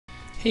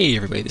Hey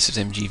everybody, this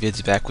is MG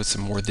Vids back with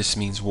some more This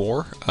Means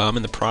War. I'm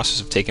in the process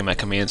of taking my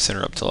command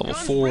center up to level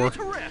 4.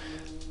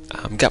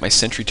 Got my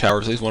sentry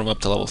towers, at least one of them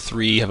up to level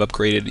 3. I've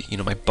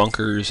upgraded, my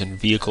bunkers and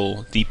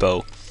vehicle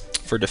depot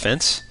for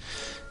defense.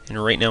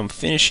 And right now I'm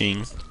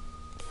finishing,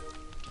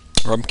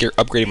 or I'm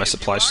upgrading my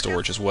supply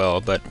storage as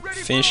well, but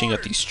finishing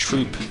up these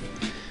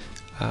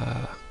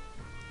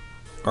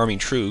army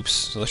troops.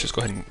 So let's just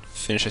go ahead and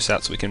finish this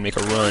out so we can make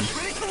a run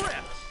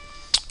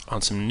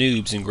on some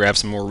noobs and grab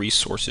some more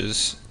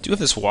resources. I do have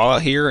this wall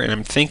out here, and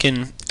I'm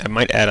thinking I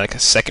might add like a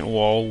second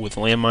wall with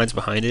landmines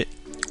behind it,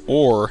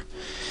 or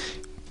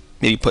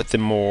maybe put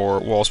them more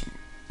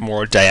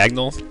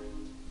diagonal,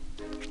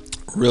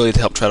 really to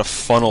help try to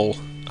funnel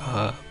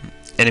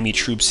enemy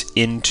troops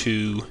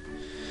into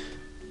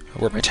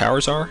where my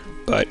towers are.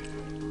 But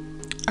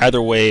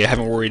either way, I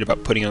haven't worried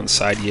about putting it on the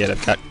side yet.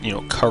 I've got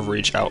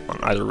coverage out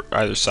on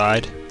either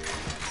side,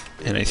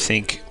 and I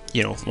think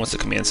once the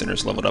command center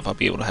is leveled up, I'll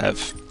be able to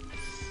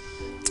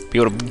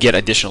get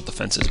additional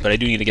defenses. But I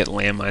do need to get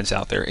landmines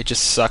out there. It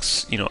just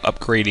sucks,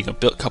 upgrading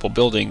a couple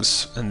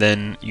buildings, and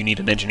then you need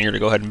an engineer to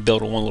go ahead and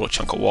build one little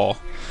chunk of wall.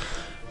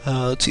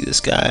 Let's see, this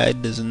guy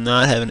does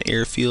not have an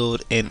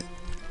airfield, and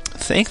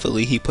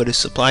thankfully he put his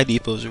supply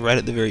depots right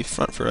at the very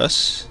front for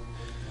us.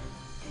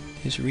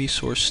 His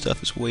resource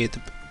stuff is way at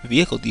the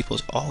vehicle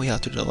depots all the way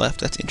out to the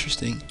left. That's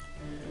interesting.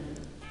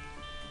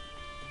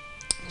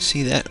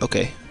 See that?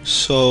 Okay,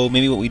 so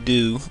maybe what we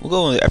do, we'll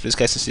go after this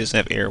guy since he doesn't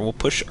have air. We'll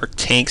push our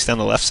tanks down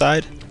the left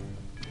side,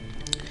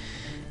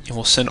 and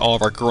we'll send all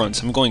of our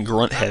grunts. I'm going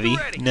grunt heavy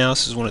now.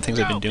 This is one of the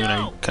things I've been doing.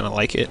 I kind of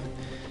like it.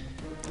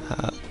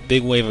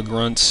 Big wave of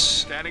grunts.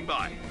 Standing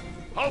by.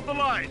 Hold the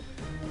line.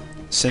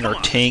 Send our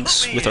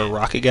tanks with our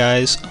rocket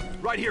guys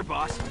Right here,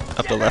 boss.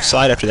 up the left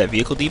side after that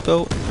vehicle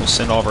depot. We'll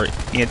send all of our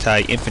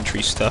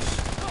anti-infantry stuff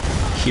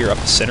here up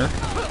the center.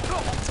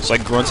 It's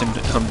like grunts and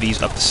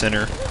Humvees up the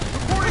center.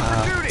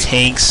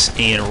 Tanks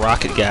and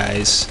rocket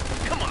guys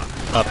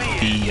up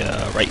the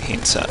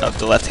right-hand side, up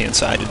the left-hand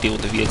side to deal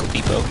with the vehicle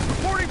depot.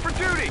 Reporting for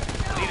duty.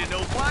 Need a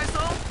no-fly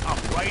zone?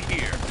 I'm right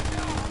here.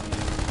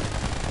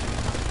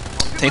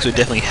 Tanks would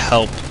definitely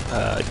help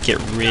get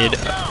rid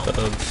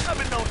of I've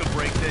been known to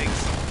break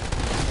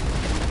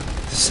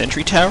things. the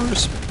sentry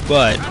towers,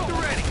 but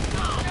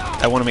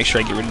I want to make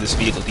sure I get rid of this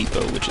vehicle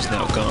depot, which is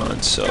now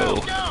gone.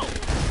 So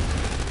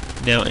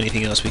now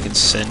anything else we can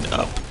send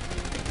up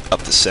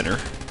the center.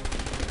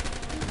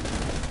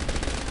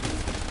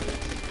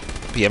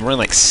 But yeah, I'm running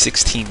like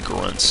 16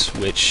 grunts,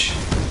 which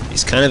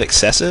is kind of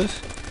excessive,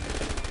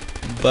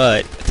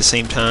 but at the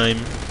same time,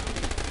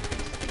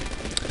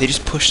 they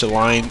just push the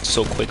line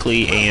so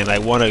quickly, and I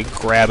want to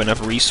grab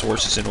enough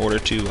resources in order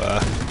to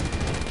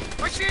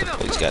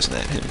pull these guys in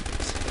that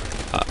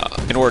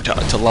in order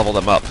to level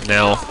them up.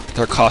 Now,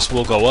 their cost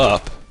will go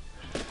up,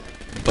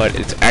 but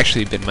it's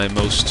actually been my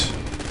most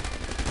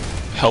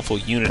helpful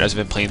unit as I've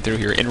been playing through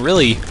here. And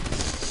really,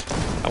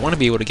 I want to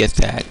be able to get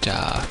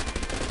that.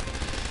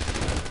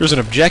 There's an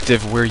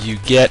objective where you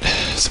get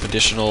some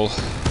additional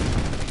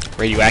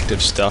radioactive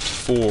stuff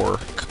for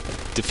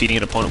defeating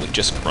an opponent with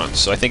just grunts.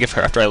 So I think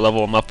after I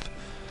level them up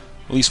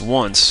at least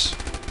once,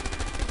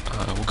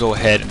 we'll go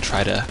ahead and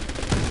try to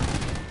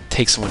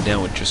take someone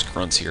down with just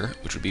grunts here,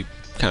 which would be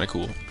kind of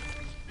cool.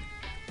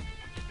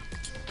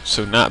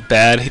 So not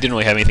bad. He didn't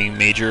really have anything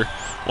major.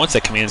 Once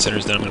that command center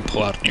is done, I'm going to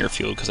pull out an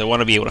airfield because I want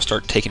to be able to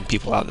start taking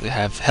people out that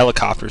have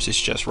helicopters.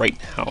 It's just right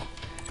now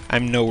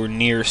I'm nowhere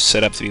near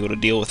set up to be able to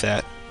deal with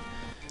that.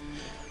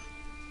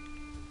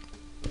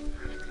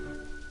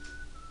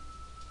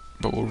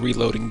 But we'll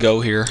reload and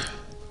go here.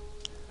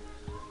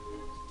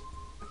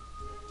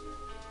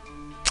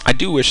 I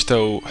do wish,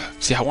 though,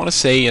 see, I want to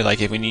say,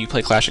 like, when you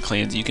play Clash of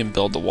Clans, you can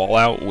build the wall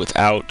out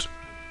without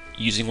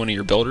using one of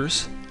your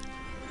builders.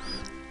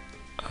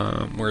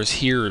 Whereas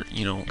here,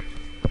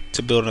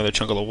 to build another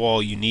chunk of the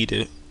wall, you need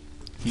to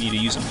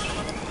use them.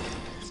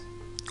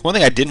 One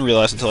thing I didn't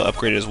realize until I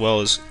upgraded as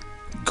well is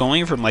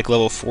going from like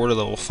level 4 to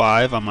level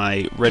 5 on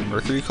my red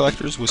mercury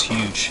collectors was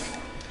huge.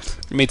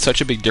 It made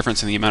such a big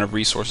difference in the amount of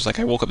resources. Like,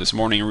 I woke up this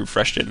morning and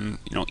refreshed it, and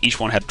each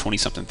one had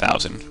 20-something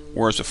thousand,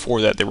 whereas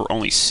before that there were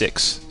only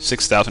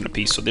 6,000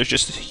 apiece. So there's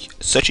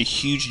just such a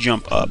huge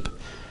jump up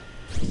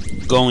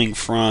going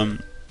from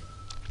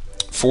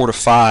 4 to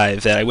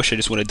 5 that I wish I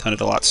just would have done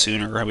it a lot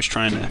sooner. I was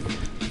trying to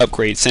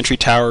upgrade sentry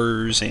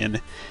towers and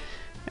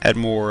add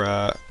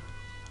more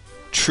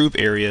troop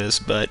areas,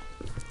 but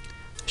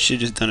I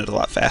should have just done it a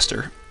lot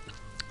faster.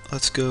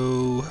 Let's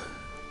go.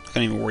 I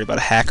can't even worry about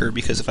a hacker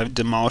because if I've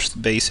demolished the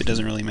base, it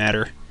doesn't really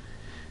matter.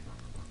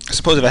 I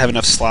suppose if I have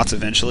enough slots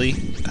eventually,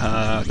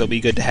 they'll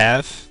be good to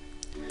have.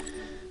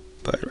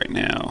 But right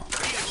now,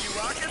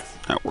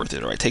 not worth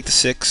it. Alright, take the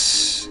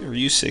 6, or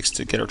use 6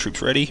 to get our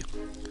troops ready.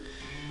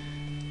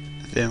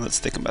 Then let's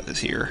think about this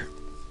here.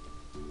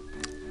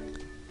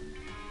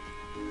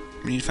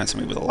 We need to find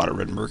somebody with a lot of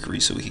red mercury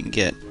so we can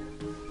get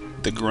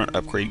the grunt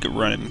upgrade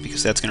running,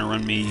 because that's going to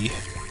run me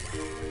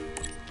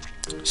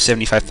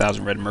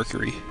 75,000 red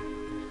mercury.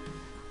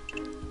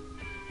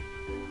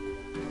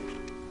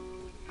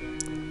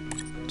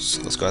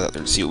 So let's go out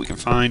there and see what we can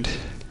find.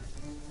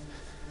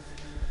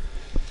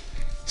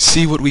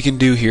 See what we can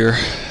do here.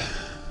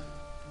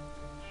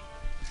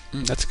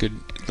 That's a good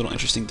little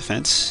interesting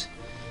defense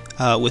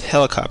with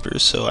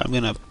helicopters. So I'm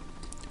gonna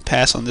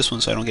pass on this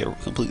one so I don't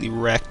get completely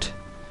wrecked.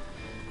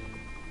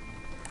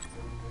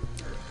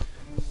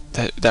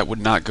 That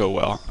would not go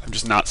well. I'm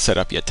just not set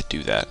up yet to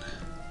do that.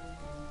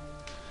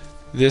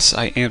 This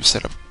I am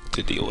set up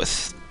to deal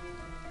with.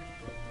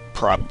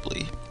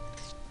 Probably.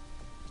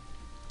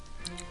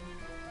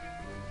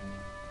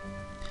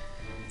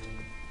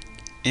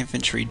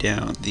 Infantry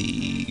down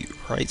the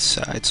right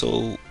side.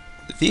 So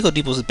the vehicle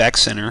depot is the back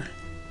center.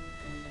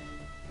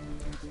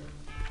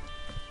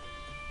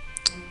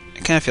 I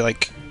kind of feel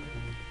like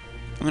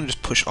I'm going to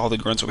just push all the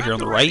grunts over here on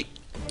the right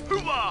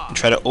and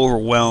try to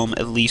overwhelm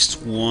at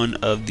least one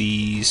of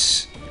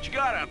these What you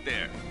got out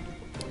there?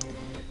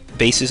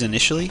 bases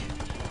initially.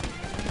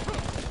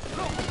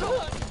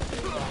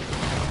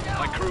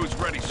 My crew's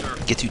ready, sir.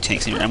 Get 2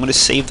 tanks in here. I'm going to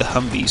save the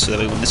Humvee so that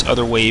way when this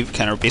other wave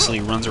kind of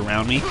basically runs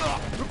around me,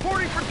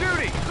 Reporting for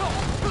duty.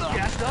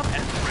 Gassed up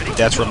and ready.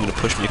 that's where I'm going to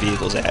push my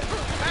vehicles at.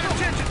 At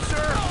attention,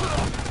 sir.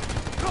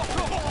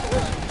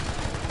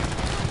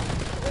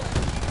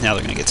 Now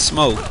they're going to get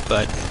smoked,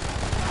 but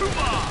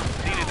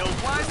Need a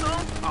no-fly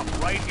zone? I'm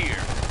right here.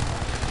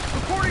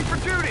 Reporting for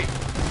duty.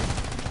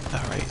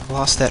 alright,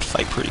 lost that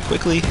fight pretty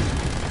quickly.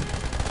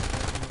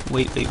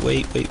 Wait.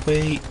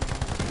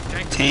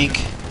 Tank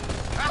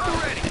At the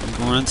ready. and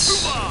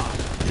grunts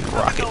and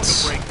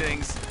rockets. Break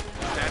things.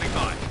 Standing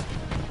by.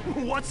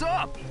 What's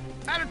up?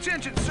 At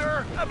attention,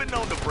 sir. I've been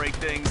known to break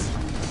things.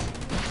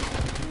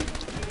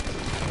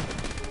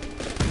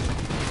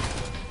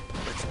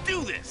 Let's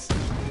do this.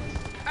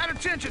 At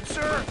attention,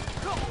 sir.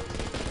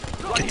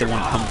 Get the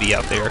one Humvee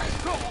out there.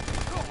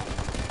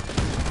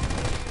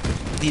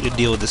 Need to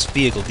deal with this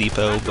vehicle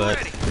depot, but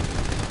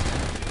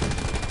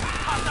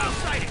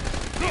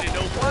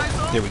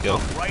there we go.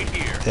 Right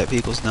here. That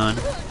vehicle's done.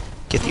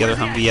 Get the other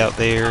Humvee out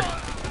there.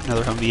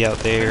 Another Humvee out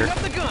there.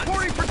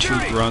 Reporting for 2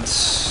 duty. grunts.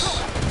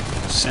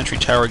 Sentry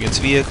tower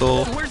against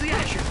vehicle. Where's the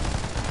action?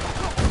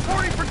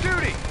 Reporting for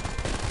duty.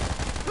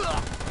 Go.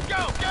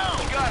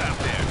 You got out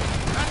there.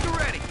 At the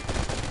ready.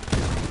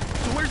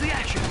 So where's the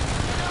action?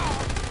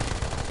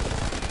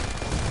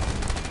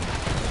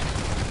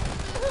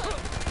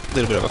 A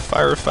little bit of a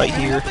firefight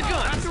here. At the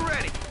gun. At the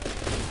ready.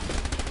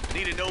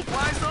 Need a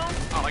no-fly zone?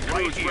 I'm like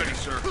right here. Ready,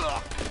 sir.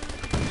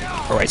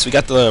 Alright, so we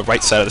got the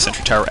right side of the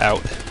sentry tower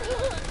out.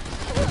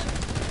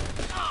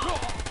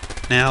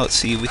 Now let's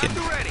see if we can At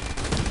the ready.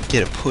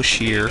 get a push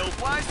here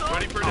No-fly zone?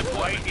 Ready for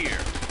deploy. Right here.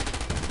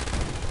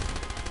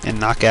 and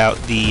knock out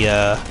the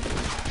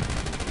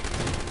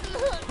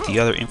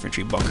other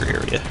infantry bunker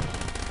area.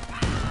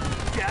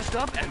 Gassed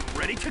up and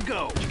ready to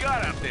go. What you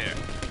got out there?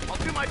 I'll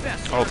do my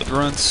best, sir. All the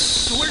grunts.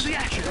 So where's the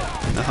action?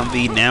 The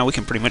Humvee. Now we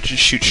can pretty much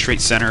just shoot straight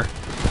center.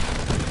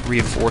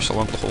 Reinforce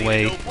along the whole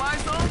way. No-fly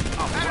zone?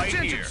 I'm right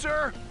here,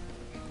 sir.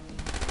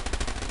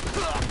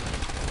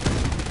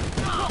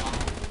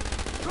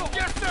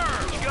 Yes,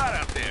 sir. What you got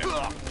out there?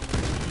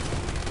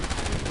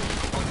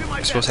 I'll do my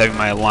I suppose best. having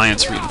my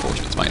alliance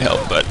reinforcements might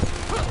help, but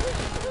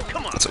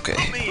Come on. that's okay.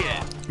 Put me in.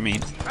 I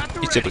mean,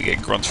 you typically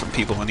get grunts from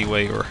people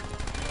anyway, or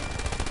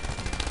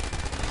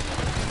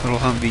little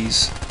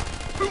Humvees.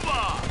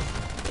 Hoorah!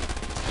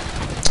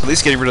 At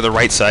least getting rid of the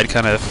right side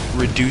kind of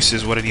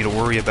reduces what I need to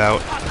worry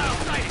about.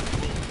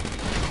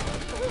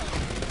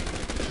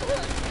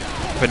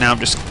 But now I'm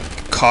just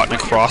caught in a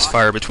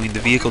crossfire between the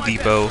vehicle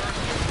depot,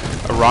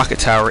 a rocket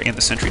tower, and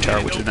the sentry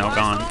tower, which is now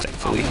gone,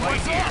 thankfully.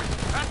 Right here.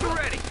 At the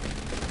ready.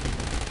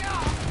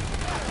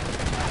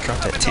 Drop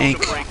that tank.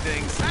 Break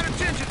things. At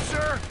attention,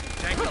 sir.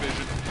 Tank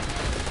division.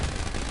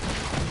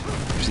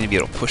 Just need to be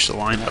able to push the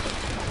line up.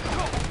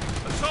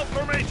 Assault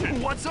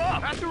formation. What's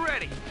up? At the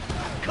ready.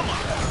 Come on.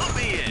 Put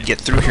me in. Get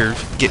through here,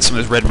 get some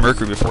of this red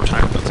mercury before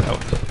time runs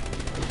out.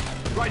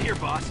 Right here,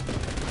 boss.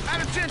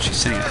 At attention, She's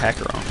sending a sir.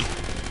 hacker on me.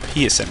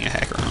 He is sending a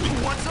hacker on me.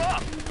 What's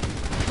up?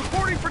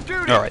 Reporting for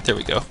duty. Alright, there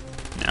we go.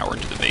 Now we're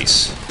into the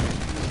base.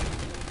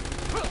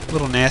 A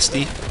little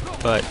nasty,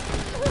 but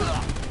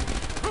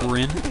we're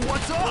in.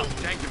 What's up?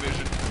 Tank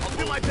division. I'll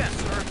do my best,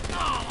 sir.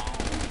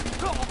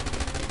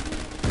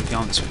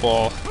 On this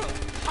wall.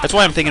 That's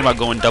why I'm thinking about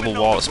going double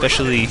wall,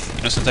 especially,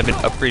 since I've been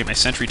upgrading my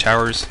sentry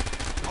towers.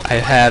 I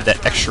have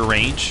that extra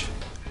range.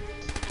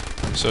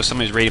 So if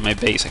somebody's raiding my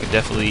base, I could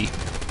definitely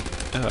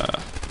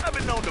I've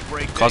been known to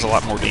break cause a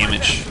lot things. more I'll do my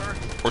damage, best,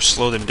 sir. or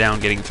slow them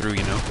down getting through,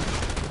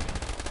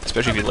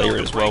 Especially if you layer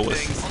it as well with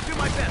I'll do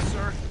my best,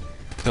 sir.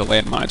 the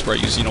landmines, where I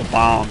use,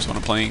 bombs when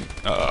I'm playing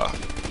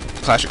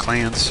Clash of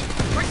Clans.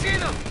 I see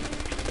them.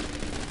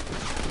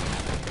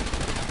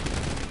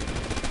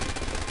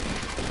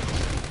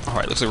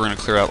 Alright, looks like we're going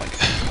to clear out like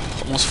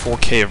almost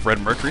 4K of red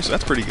mercury, so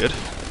that's pretty good.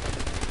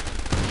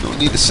 Don't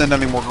need to send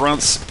out any more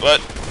grunts, but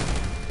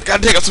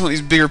gotta take out some of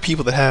these bigger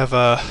people that have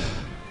ran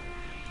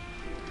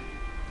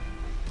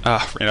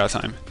out of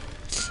time.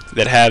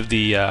 That have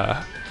the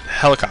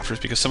helicopters,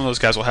 because some of those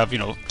guys will have,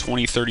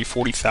 20, 30,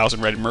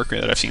 40,000 red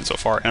mercury that I've seen so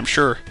far. And I'm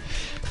sure,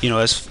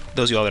 as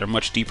those of y'all that are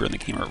much deeper in the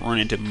game are run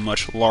into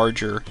much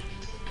larger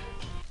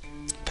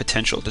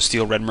potential to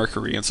steal red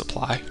mercury and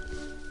supply.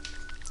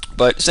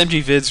 But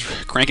SMG Vid's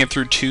cranking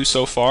through 2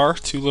 so far,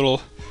 2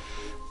 little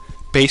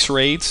base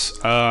raids.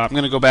 I'm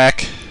going to go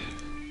back,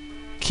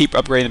 keep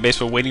upgrading the base,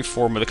 but waiting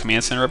for the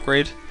command center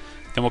upgrade.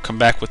 Then we'll come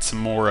back with some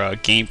more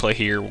gameplay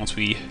here once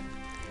we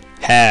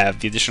have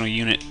the additional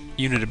unit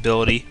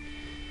ability.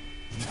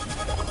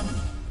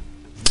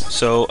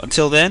 So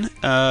until then,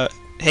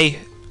 hey,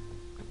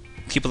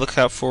 keep a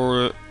lookout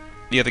for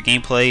the other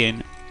gameplay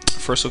and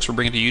first looks we're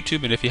bringing to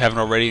YouTube. And if you haven't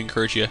already, I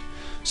encourage you to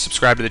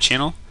subscribe to the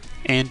channel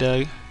and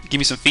give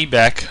me some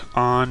feedback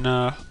on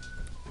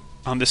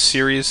this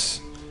series,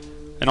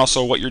 and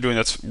also what you're doing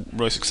that's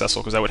really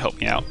successful, because that would help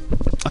me out.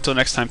 Until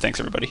next time, thanks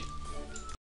everybody.